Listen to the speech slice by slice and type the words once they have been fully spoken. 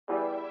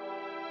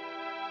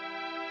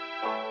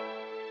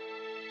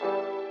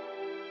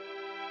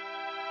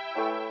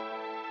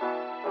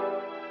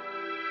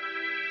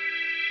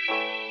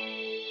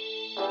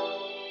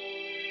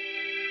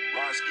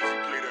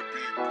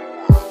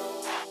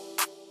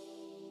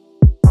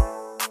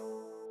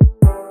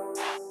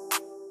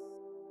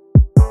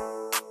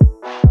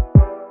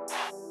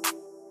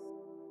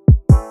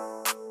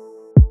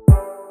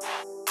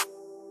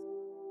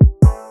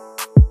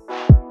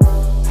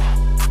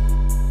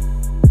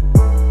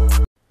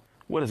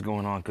What is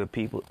going on, good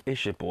people?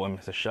 It's your boy,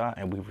 Mr. Shaw,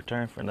 and we've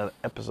returned for another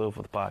episode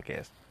for the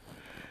podcast.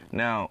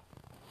 Now,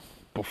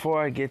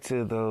 before I get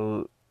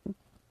to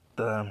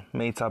the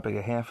main topic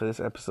at hand for this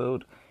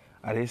episode,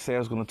 I did say I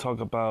was going to talk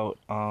about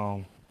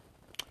the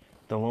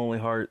Lonely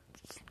Hearts,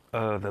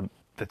 the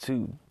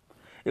two.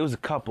 It was a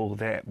couple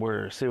that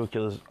were serial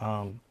killers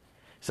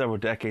several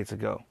decades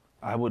ago.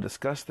 I will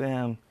discuss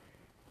them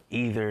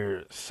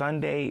either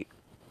Sunday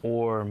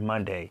or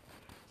Monday.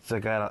 So I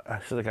got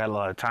a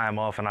lot of time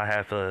off, and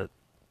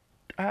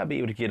I'll be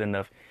able to get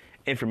enough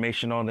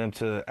information on them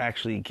to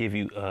actually give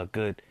you a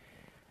good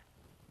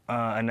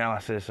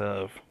analysis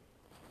of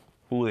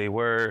who they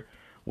were,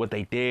 what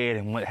they did,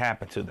 and what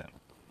happened to them.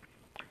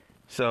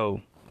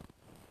 So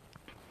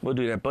we'll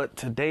do that. But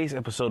today's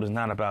episode is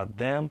not about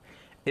them.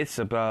 It's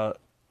about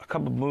a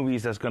couple of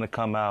movies that's going to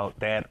come out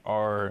that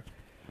are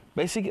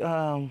basically,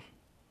 I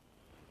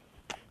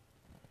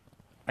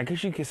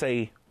guess you could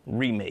say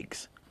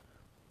remakes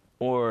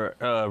or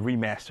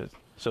remasters,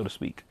 so to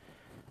speak.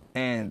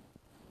 And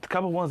the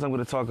couple of ones I'm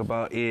going to talk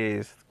about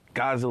is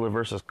Godzilla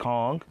vs.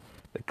 Kong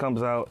that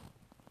comes out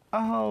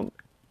in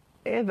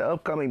the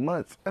upcoming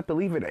months. I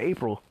believe in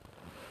April.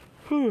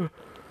 Excuse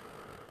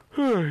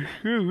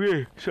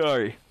me.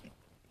 Sorry.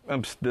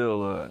 I'm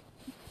still I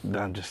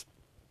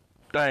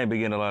ain't been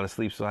getting a lot of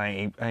sleep, so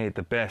I ain't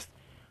the best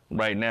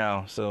right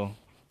now, so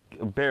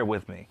bear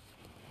with me.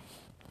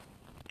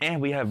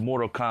 And we have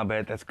Mortal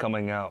Kombat that's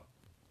coming out,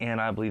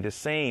 and I believe the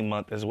same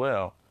month as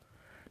well.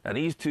 Now,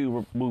 these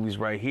two movies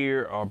right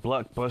here are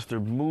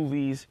blockbuster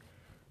movies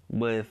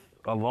with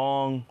a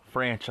long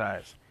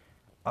franchise.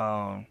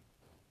 As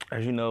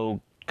you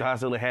know,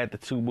 Godzilla had the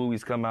two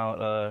movies come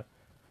out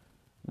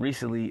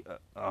recently.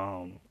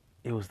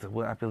 It was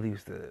I believe it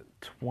was the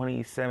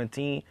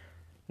 2017.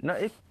 No,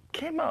 it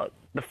came out.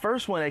 The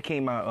first one that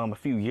came out a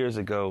few years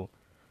ago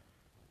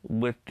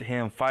with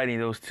him fighting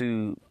those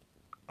two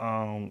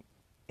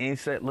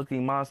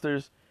insect-looking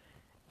monsters.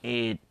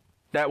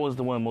 That was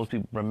the one most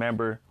people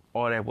remember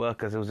all that well,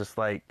 because it was just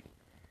like,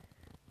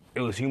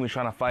 it was humans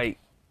trying to fight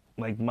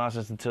like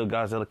monsters until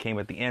Godzilla came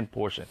at the end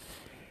portion.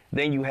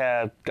 Then you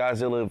have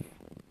Godzilla,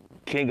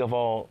 King of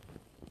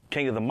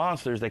the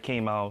Monsters, that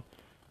came out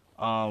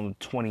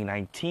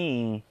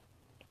 2019,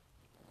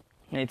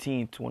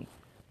 1920,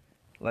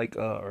 like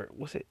or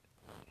what's it?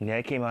 Yeah,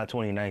 it came out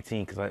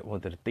 2019 because I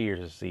went to the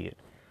theaters to see it.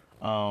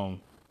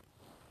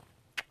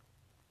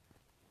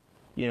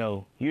 You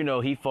know,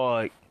 he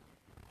fought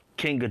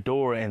King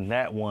Ghidorah in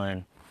that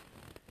one.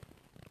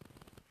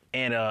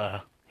 And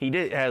he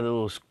did have a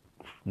little.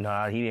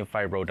 Nah, he didn't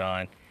fight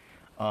Rodan.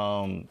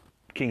 King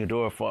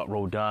Ghidorah fought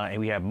Rodan, and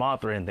we had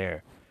Mothra in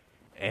there.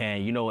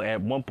 And you know,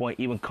 at one point,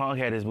 even Kong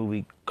had his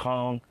movie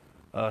Kong,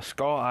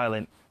 Skull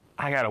Island.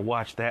 I gotta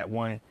watch that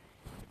one.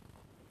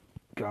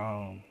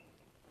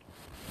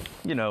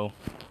 You know,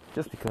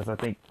 just because I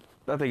think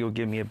it will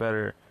give me a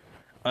better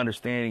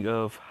understanding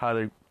of how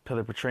they're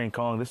portraying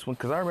Kong this one.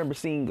 Because I remember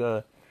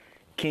seeing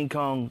King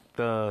Kong,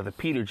 the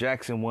Peter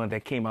Jackson one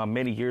that came out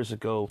many years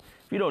ago.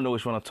 If you don't know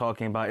which one I'm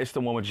talking about, it's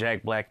the one with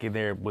Jack Black in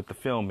there with the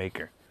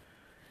filmmaker.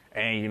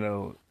 And, you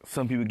know,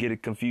 some people get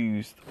it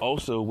confused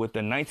also with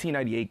the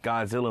 1998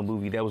 Godzilla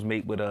movie that was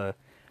made with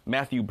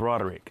Matthew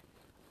Broderick.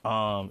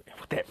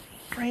 With that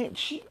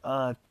French,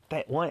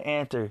 that one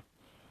actor.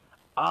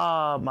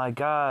 Oh, my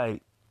God.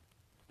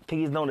 I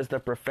think he's known as The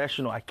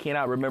Professional. I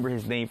cannot remember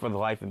his name for the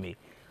life of me.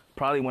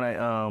 Probably when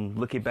I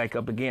look it back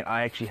up again,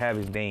 I actually have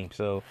his name.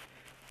 So,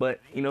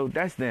 but, you know,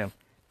 that's them.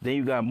 Then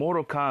you got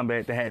Mortal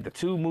Kombat that had the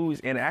two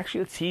movies and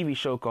actually a TV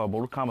show called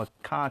Mortal Kombat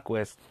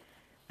Conquest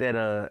that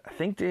I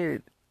think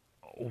did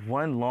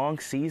one long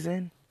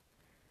season.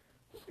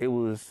 It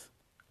was,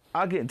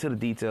 I'll get into the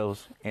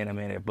details in a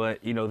minute,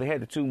 but you know, they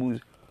had the two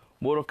movies,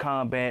 Mortal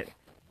Kombat,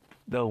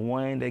 the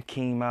one that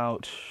came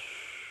out,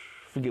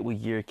 forget what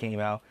year it came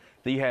out.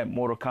 Then you had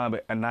Mortal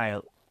Kombat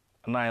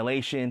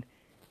Annihilation.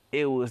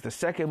 It was the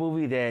second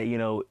movie that, you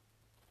know,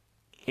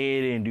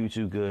 it didn't do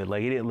too good.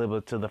 Like, it didn't live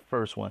up to the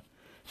first one.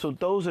 So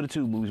those are the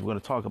two movies we're going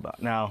to talk about.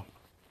 Now,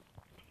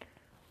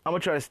 I'm going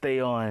to try to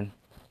stay on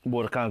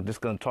Mortal Kombat. Just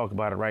going to talk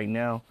about it right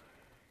now.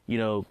 You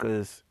know,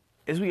 because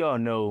as we all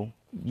know,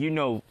 you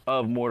know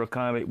of Mortal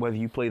Kombat, whether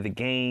you play the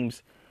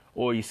games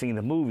or you've seen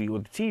the movie or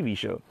the TV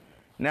show.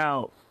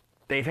 Now,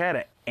 they've had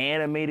an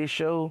animated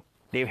show.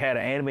 They've had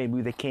an animated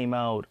movie that came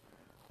out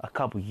a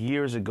couple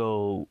years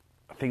ago.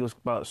 I think it was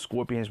about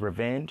Scorpion's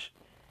Revenge.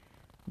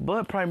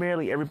 But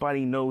primarily,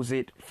 everybody knows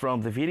it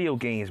from the video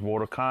games,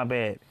 Mortal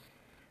Kombat,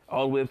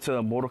 all the way up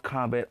to Mortal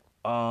Kombat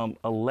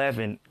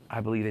 11,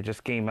 I believe, that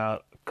just came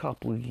out a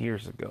couple of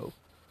years ago.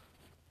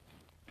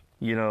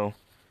 You know,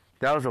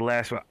 that was the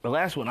last one. The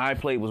last one I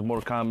played was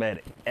Mortal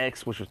Kombat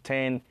X, which was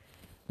 10,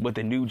 with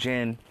the new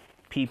gen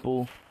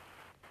people.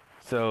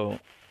 So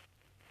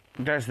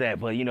that's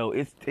that. But you know,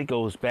 it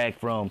goes back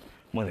from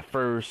when the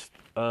first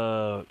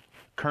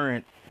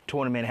current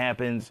tournament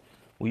happens,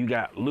 where you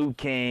got Liu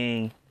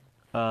Kang,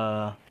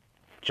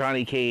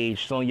 Johnny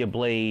Cage, Sonya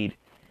Blade,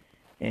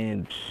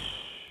 and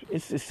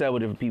it's several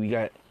different people.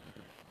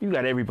 You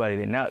got everybody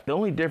there. Now the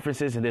only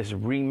difference is in this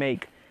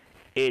remake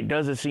it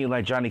doesn't seem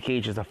like Johnny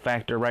Cage is a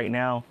factor right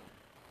now.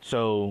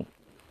 So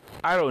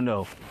I don't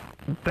know.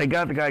 They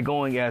got the guy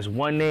going as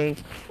one name,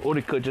 or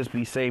they could just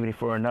be saving it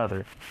for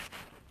another.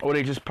 Or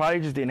they just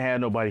probably just didn't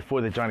have nobody for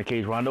the Johnny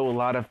Cage role. I know a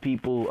lot of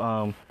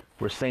people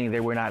were saying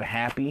they were not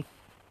happy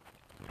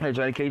that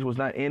Johnny Cage was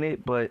not in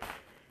it, but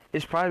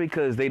it's probably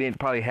because they didn't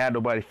probably have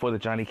nobody for the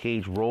Johnny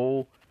Cage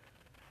role.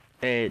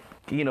 And,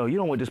 you know, you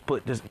don't want to just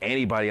put just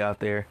anybody out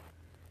there.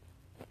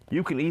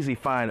 You can easily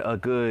find a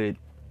good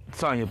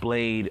Sonya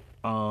Blade,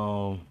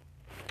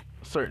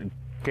 certain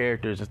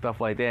characters and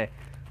stuff like that.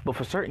 But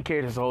for certain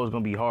characters, it's always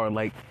going to be hard.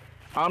 Like,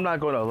 I'm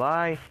not going to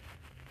lie.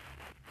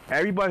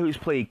 Everybody who's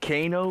played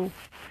Kano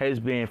has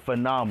been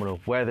phenomenal.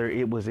 Whether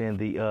it was in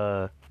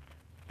the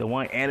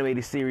one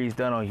animated series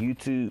done on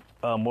YouTube,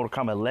 Mortal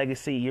Kombat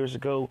Legacy years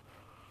ago,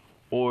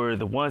 or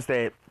the ones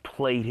that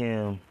played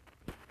him,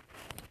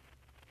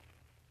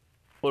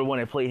 or the one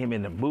that played him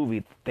in the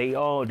movie, they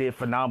all did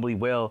phenomenally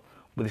well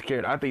with his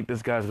character. I think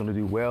this guy's going to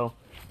do well.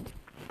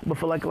 But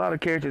for like a lot of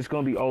characters, it's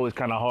going to be always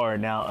kind of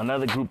hard. Now,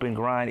 another group in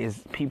grind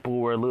is people who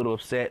were a little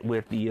upset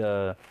with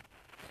the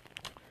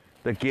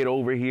Get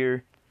Over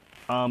Here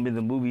in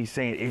the movie,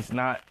 saying it's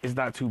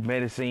not too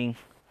menacing,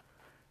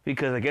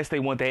 because I guess they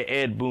want that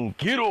Ed Boon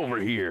Get Over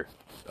Here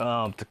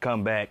to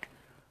come back.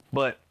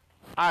 But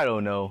I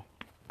don't know.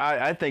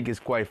 I think it's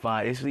quite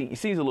fine. It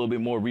seems a little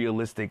bit more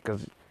realistic,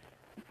 because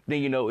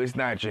then, you know, it's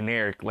not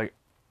generic. Like,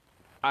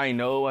 I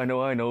know,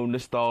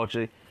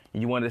 nostalgia,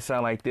 and you want it to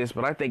sound like this,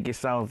 but I think it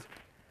sounds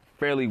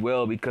fairly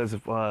well because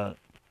of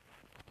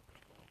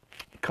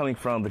coming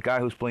from the guy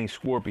who's playing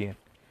Scorpion.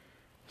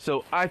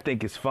 So I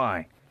think it's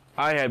fine.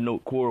 I have no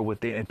quarrel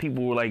with it, and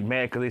people were like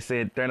mad because they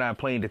said they're not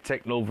playing the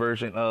techno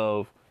version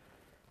of,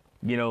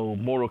 you know,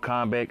 Mortal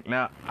Kombat.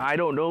 Now, I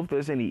don't know if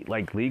there's any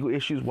like legal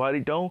issues why they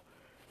don't.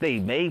 They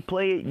may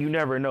play it, you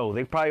never know.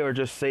 They probably are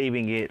just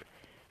saving it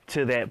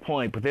to that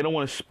point, but they don't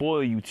want to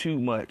spoil you too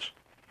much.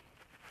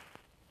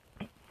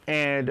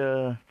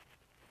 And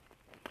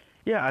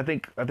yeah, I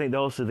think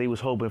also they was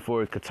hoping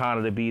for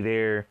Katana to be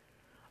there.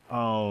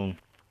 There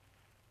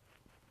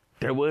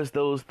was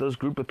those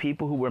group of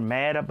people who were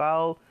mad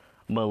about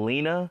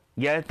Melina.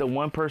 Yeah, the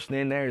one person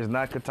in there is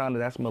not Katana,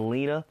 that's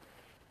Melina.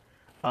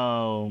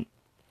 And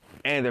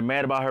they're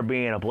mad about her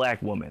being a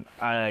black woman.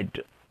 Let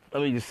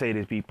me just say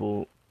this,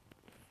 people.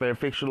 They're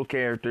fictional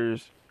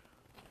characters.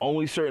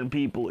 Only certain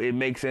people, it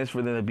makes sense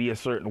for them to be a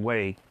certain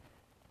way.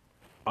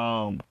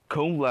 Kung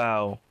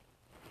Lao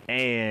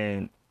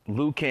and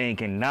Liu Kang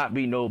cannot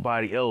be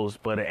nobody else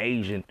but an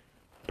Asian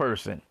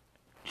person.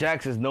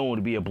 Jax is known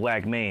to be a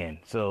black man,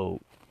 so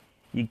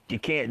you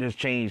can't just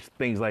change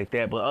things like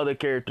that. But other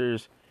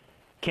characters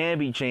can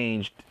be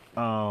changed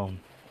depending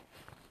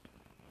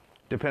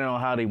on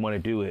how they want to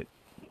do it.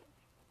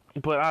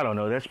 But I don't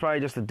know. That's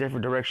probably just a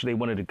different direction they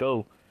wanted to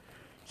go.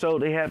 So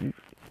they have,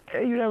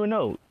 hey, you never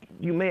know.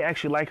 You may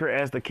actually like her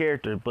as the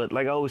character, but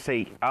like I always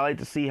say, I like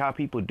to see how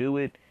people do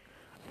it.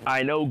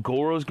 I know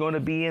Goro's going to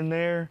be in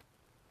there.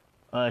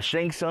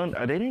 Shang Tsung,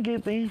 they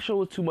didn't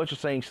show too much of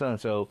Shang Tsung,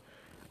 so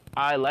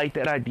I like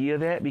that idea of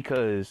that,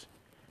 because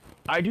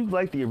I do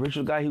like the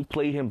original guy who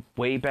played him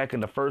way back in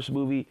the first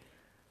movie,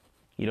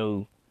 you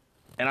know,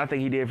 and I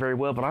think he did very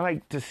well, but I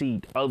like to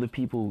see other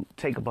people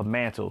take up a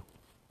mantle.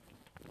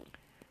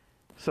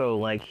 So,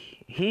 like,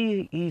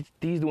 he's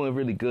doing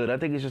really good. I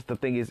think it's just the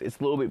thing is, it's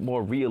a little bit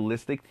more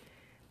realistic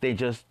than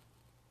just,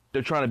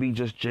 they're trying to be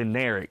just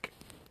generic.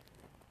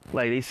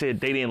 Like, they said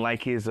they didn't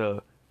like his,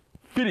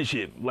 finish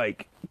him.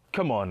 Like,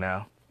 come on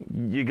now.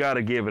 You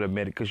gotta give it a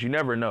minute, because you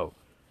never know.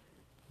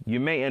 You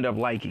may end up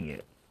liking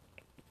it.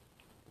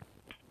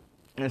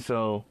 And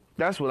so,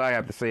 that's what I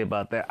have to say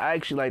about that. I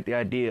actually like the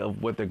idea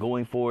of what they're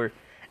going for.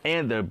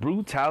 And the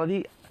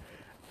brutality.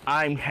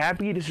 I'm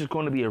happy this is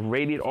going to be a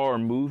rated R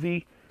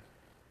movie.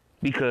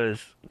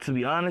 Because, to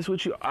be honest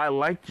with you,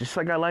 just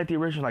like I like the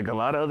original, like a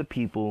lot of other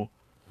people,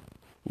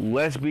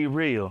 let's be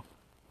real.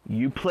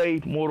 You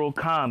played Mortal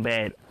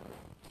Kombat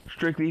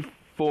strictly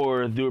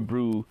for the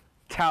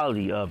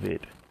brutality of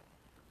it.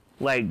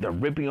 Like the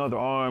ripping of the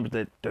arms,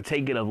 the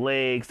taking of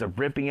legs, the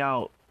ripping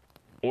out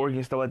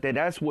organs, stuff like that.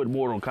 That's what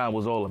Mortal Kombat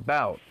was all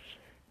about.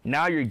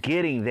 Now you're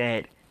getting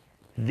that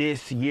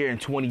this year in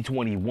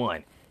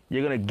 2021.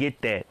 You're going to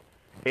get that.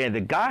 And the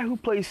guy who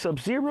plays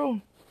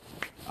Sub-Zero,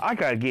 I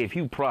gotta give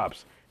you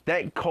props.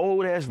 That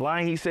cold ass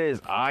line he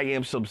says, "I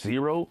am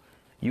Sub-Zero,"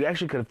 you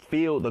actually could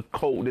feel the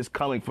coldness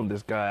coming from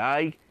this guy.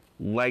 I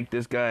like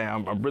this guy.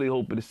 I'm really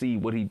hoping to see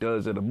what he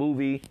does in the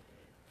movie,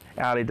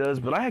 how he does.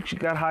 But I actually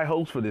got high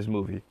hopes for this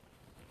movie.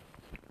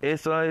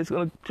 It's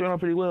gonna turn out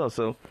pretty well.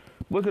 So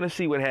we're gonna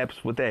see what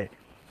happens with that.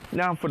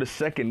 Now for the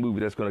second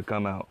movie that's gonna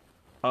come out,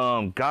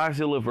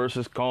 Godzilla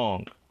vs.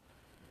 Kong.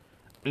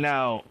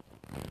 Now,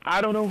 I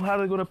don't know how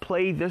they're gonna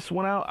play this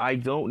one out. I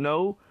don't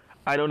know.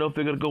 I don't know if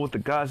they're gonna go with the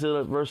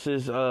Godzilla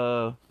versus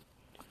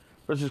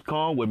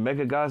Kong with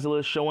Mega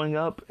Godzilla showing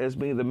up as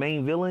being the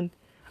main villain.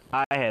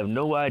 I have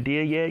no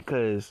idea yet,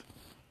 because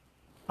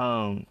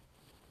that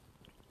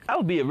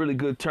would be a really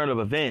good turn of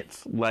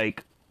events,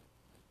 like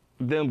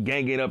them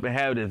ganging up and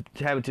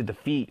having to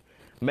defeat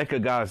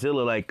Mecha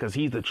Godzilla, like, because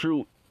he's the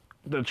true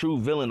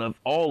villain of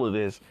all of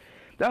this.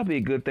 That'd be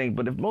a good thing.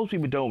 But if most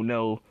people don't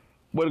know,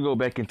 we'll go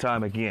back in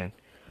time again.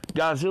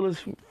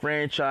 Godzilla's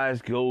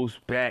franchise goes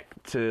back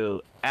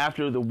to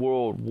after the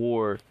World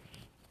War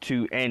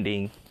II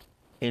ending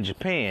in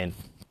Japan.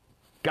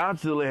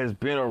 Godzilla has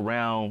been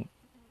around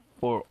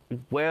for,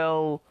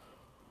 well,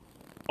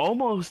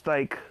 almost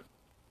like,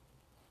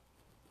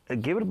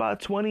 give it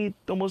about 20,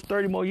 almost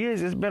 30 more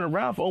years. It's been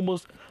around for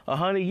almost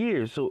 100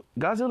 years. So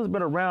Godzilla's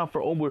been around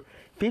for over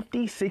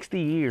 50, 60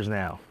 years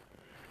now.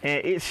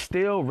 And it's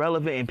still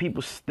relevant and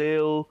people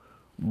still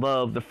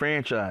love the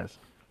franchise.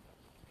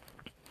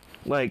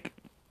 Like,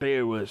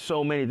 there was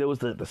so many. There was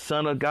the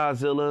son of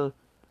Godzilla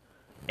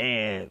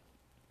and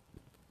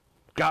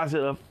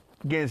Godzilla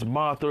against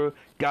Mothra,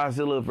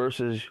 Godzilla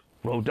versus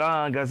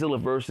Rodan, Godzilla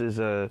versus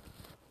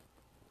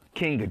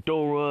King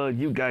Ghidorah.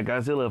 You got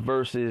Godzilla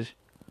versus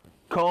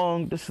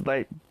Kong. This is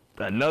like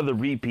another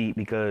repeat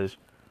because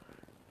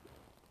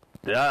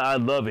I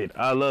love it.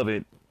 I love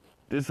it.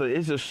 It's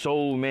just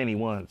so many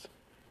ones.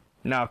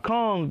 Now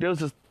Kong,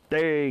 there's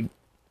been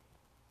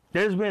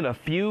a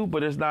few,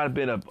 but it's not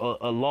been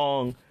a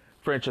long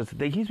franchise. I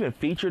think he's been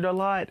featured a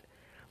lot,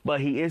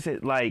 but he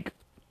isn't like.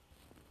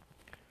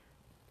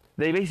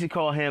 They basically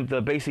call him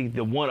the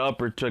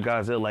one-upper to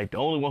Godzilla, like the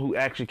only one who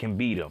actually can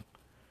beat him.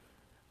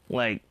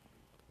 Like,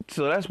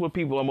 so that's what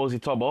people are mostly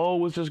talking about.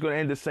 Oh, it's just going to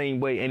end the same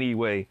way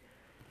anyway.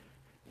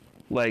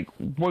 Like,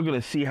 we're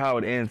going to see how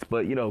it ends.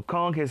 But, you know,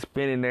 Kong has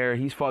been in there.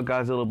 He's fought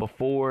Godzilla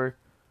before.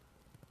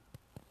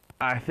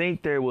 I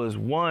think there was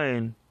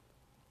one.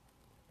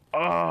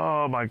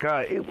 Oh, my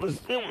God. It was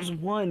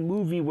one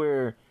movie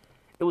where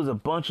it was a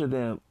bunch of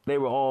them. They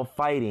were all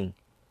fighting.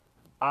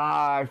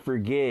 I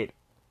forget.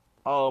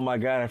 Oh my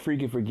God, I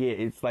freaking forget.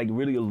 It's like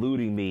really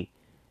eluding me.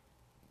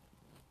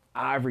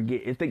 I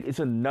forget. I think it's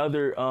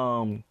another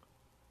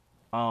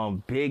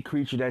big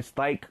creature that's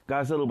like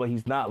Godzilla, but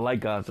he's not like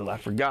Godzilla. I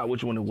forgot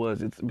which one it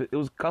was. It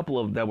was a couple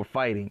of them that were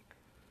fighting.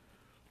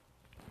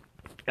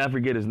 I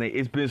forget his name.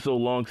 It's been so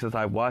long since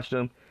I watched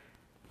them.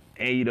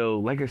 And you know,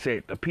 like I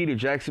said, the Peter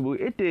Jackson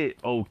movie, it did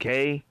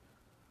okay.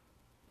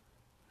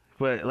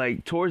 But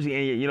like towards the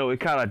end, you know,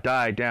 it kind of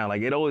died down.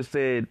 Like it always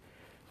said,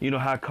 you know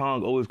how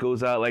Kong always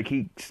goes out, like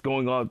he's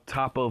going on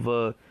top of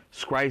a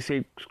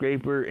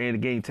skyscraper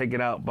and getting taken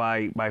out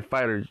by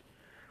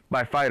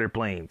fighter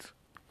planes,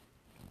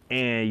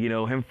 and you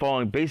know him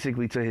falling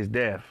basically to his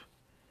death.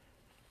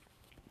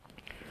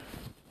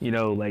 You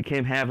know, like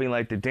him having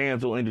like the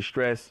damsel in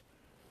distress,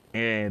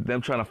 and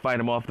them trying to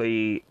fight him off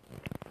the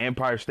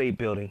Empire State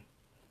Building.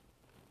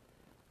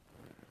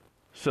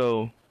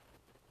 So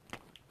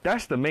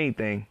that's the main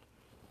thing.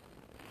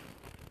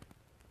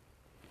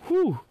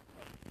 Whew.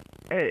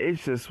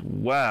 It's just,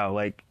 wow,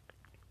 like,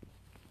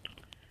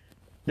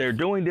 they're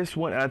doing this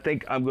one, and I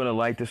think I'm going to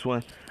like this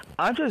one.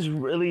 I'm just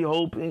really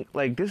hoping,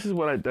 like, this is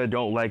what I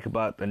don't like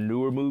about the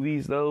newer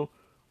movies, though,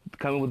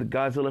 coming with the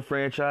Godzilla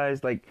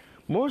franchise. Like,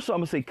 more so, I'm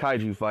going to say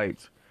kaiju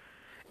fights.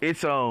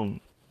 It's,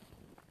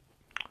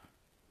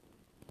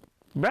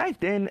 back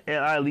then,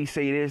 and I at least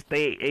say this,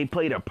 they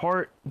played a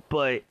part,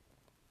 but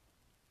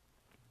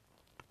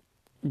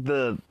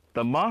the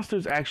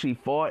monsters actually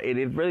fought, and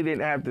it really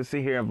didn't have to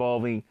sit here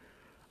involving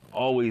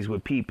always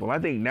with people. I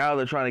think now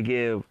they're trying to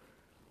give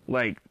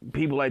like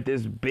people like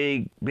this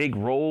big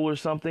role or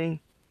something.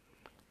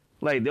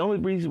 Like the only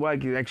reason why I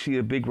get actually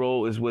a big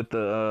role is with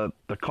the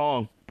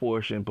Kong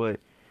portion, but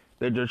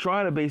they're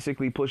trying to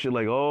basically push it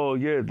like, oh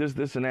yeah,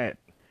 this and that.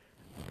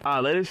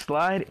 Let it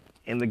slide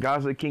in the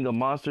Godzilla King of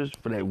Monsters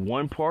for that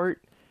one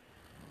part,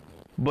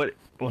 but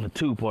well, the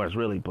two parts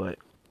really, but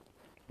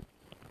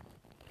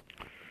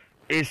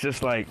it's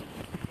just like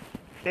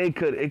it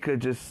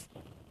could just.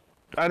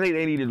 I think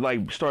they need to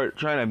like start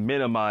trying to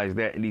minimize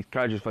that in these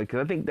kaiju fights, because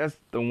I think that's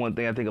the one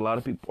thing I think a lot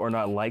of people are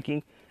not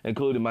liking,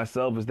 including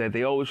myself, is that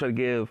they always try to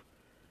give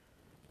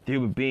the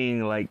human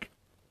being like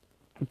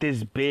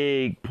this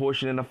big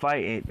portion in the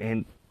fight,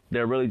 and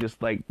they're really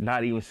just like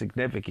not even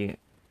significant.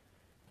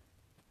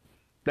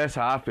 That's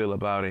how I feel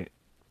about it.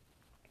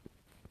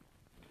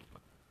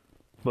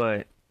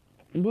 But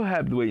we'll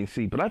have to wait and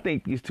see. But I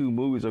think these two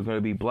movies are going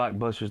to be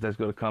blockbusters that's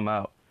going to come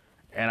out.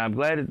 And I'm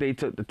glad that they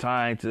took the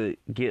time to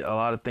get a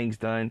lot of things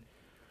done.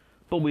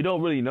 But we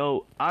don't really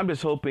know. I'm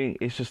just hoping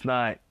it's just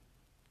not.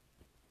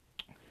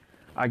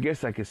 I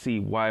guess I can see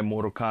why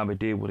Mortal Kombat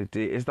did what it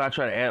did. It's not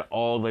trying to add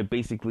all like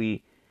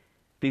basically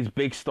these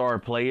big star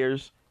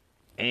players,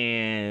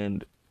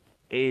 and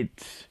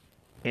it's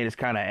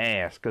kind of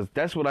ass, because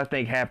that's what I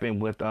think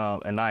happened with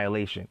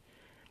Annihilation.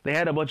 They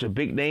had a bunch of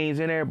big names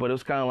in there, but it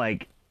was kind of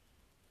like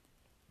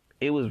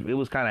it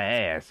was kind of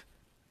ass.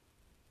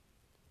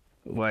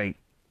 Like,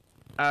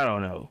 I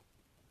don't know.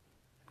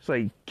 It's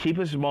like, keep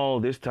it small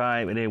this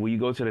time, and then when you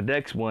go to the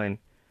next one,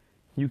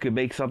 you can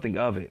make something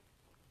of it.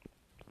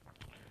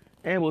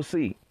 And we'll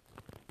see.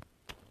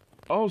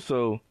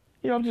 Also,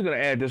 you know, I'm just gonna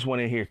add this one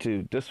in here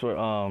too, just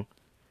for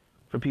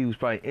people who's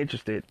probably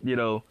interested. You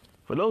know,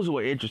 for those who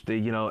are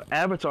interested, you know,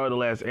 Avatar: The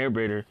Last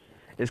Airbender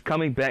is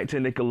coming back to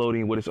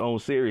Nickelodeon with its own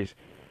series.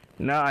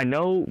 Now I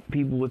know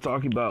people were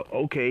talking about,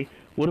 okay,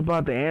 what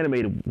about the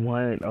animated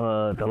one,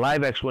 the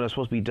live action one that's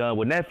supposed to be done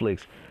with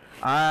Netflix?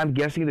 I'm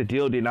guessing the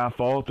deal did not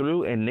fall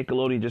through, and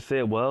Nickelodeon just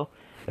said, well,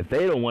 if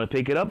they don't want to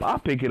pick it up, I'll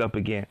pick it up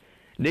again.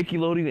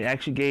 Nickelodeon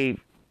actually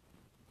gave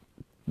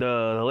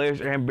the Hilarious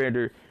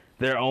Airbender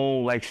their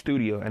own like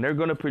studio, and they're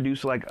gonna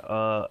produce like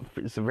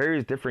some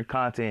various different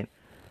content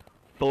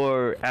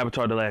for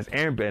Avatar: The Last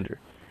Airbender,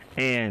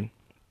 and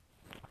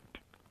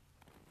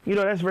you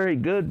know that's very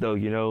good though.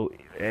 You know,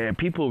 and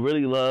people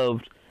really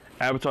loved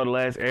Avatar: The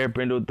Last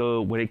Airbender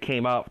though when it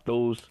came out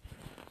those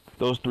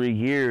 3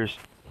 years.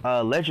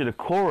 Legend of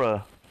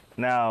Korra.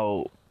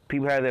 Now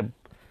people had their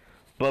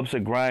bumps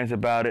and grinds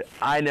about it.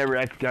 I never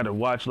actually got to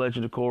watch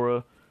Legend of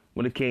Korra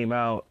when it came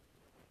out.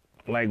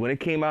 Like when it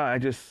came out, I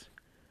guess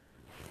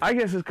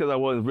it's because I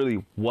wasn't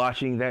really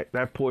watching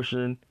that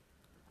portion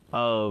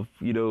of,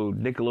 you know,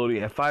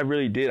 Nickelodeon. If I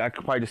really did, I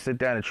could probably just sit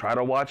down and try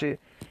to watch it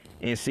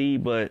and see.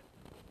 But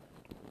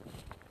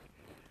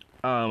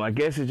I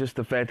guess it's just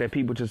the fact that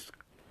people just,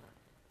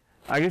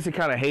 I guess they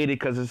kind of hate it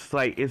because it's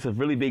like it's a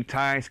really big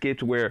time skip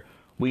to where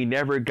we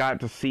never got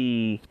to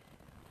see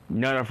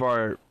none of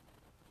our,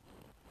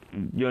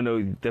 you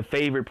know, the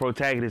favorite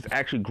protagonists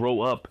actually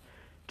grow up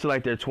to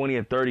like they're 20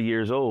 and 30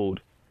 years old.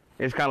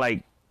 It's kind of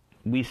like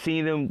we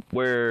see them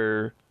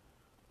where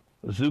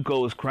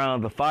Zuko is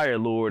crowned the Fire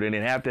Lord, and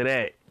then after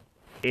that,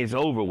 it's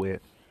over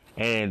with.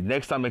 And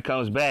next time it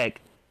comes back,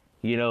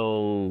 you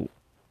know,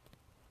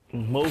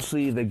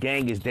 mostly the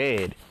gang is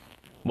dead.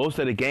 Most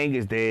of the gang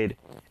is dead,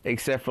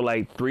 except for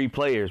like 3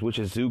 players, which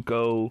is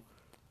Zuko,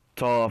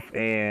 Toph,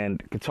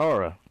 and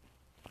Katara.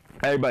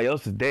 Everybody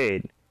else is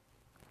dead.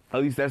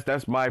 At least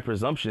that's my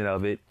presumption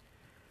of it.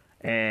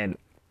 And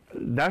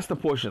that's the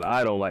portion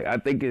I don't like. I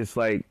think it's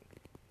like,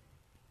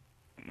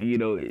 you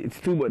know, it's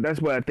too much.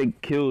 That's what I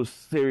think kills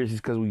series, is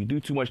because when you do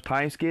too much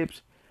time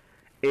skips,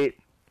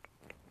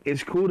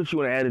 it's cool that you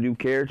want to add a new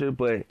character,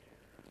 but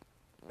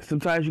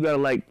sometimes you gotta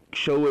like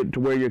show it to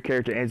where your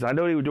character ends. I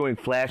know they were doing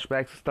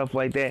flashbacks and stuff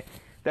like that.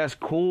 That's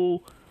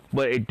cool,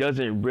 but it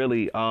doesn't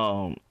really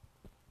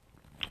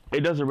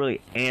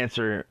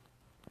answer,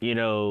 you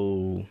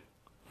know,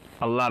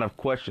 a lot of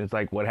questions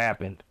like what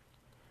happened.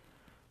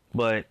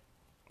 But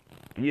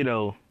you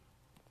know,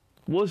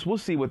 we'll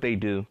see what they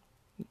do.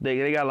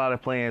 They got a lot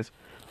of plans.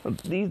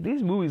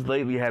 These movies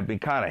lately have been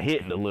kind of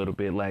hitting a little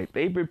bit. Like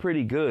they've been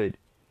pretty good.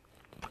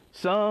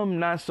 Some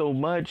not so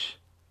much.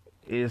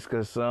 Is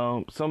because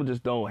some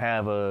just don't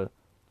have a.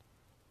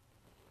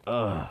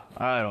 I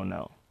don't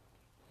know.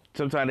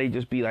 Sometimes they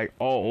just be like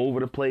all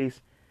over the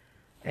place,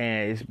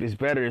 and it's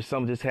better if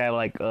some just have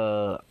like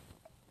a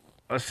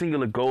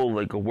singular goal,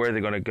 like of where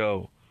they're gonna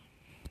go.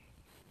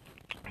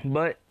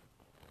 But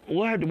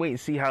we'll have to wait and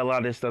see how a lot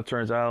of this stuff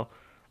turns out.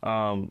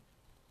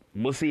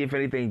 We'll see if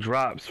anything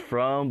drops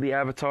from the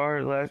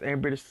Avatar: The Last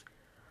Airbender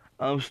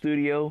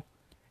studio.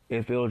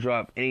 If it'll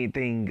drop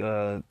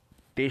anything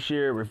this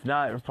year. If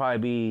not, it'll probably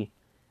be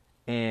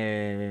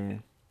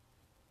in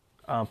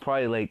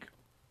probably like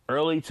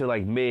early to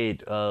like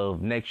mid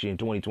of next year in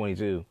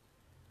 2022.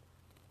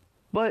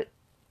 But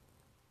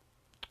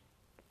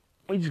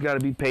we just gotta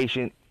be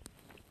patient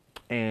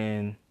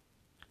and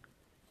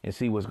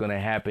see what's gonna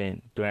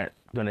happen during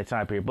that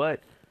time period. But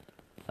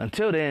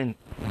until then,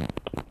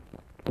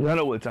 y'all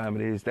know what time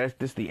it is. That's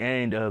just the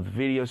end of the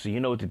video, so you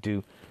know what to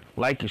do.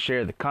 Like and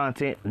share the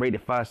content, rate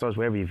it 5 stars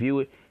wherever you view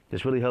it.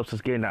 This really helps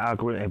us get in the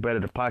algorithm and better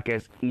the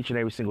podcast each and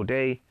every single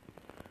day.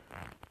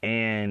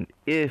 And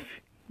if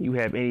you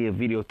have any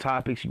video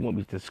topics you want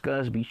me to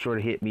discuss, be sure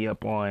to hit me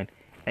up on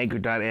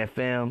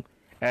anchor.fm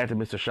at the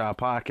Mr. Shaw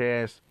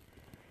Podcast.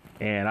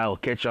 And I will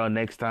catch y'all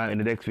next time in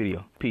the next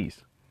video.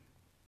 Peace.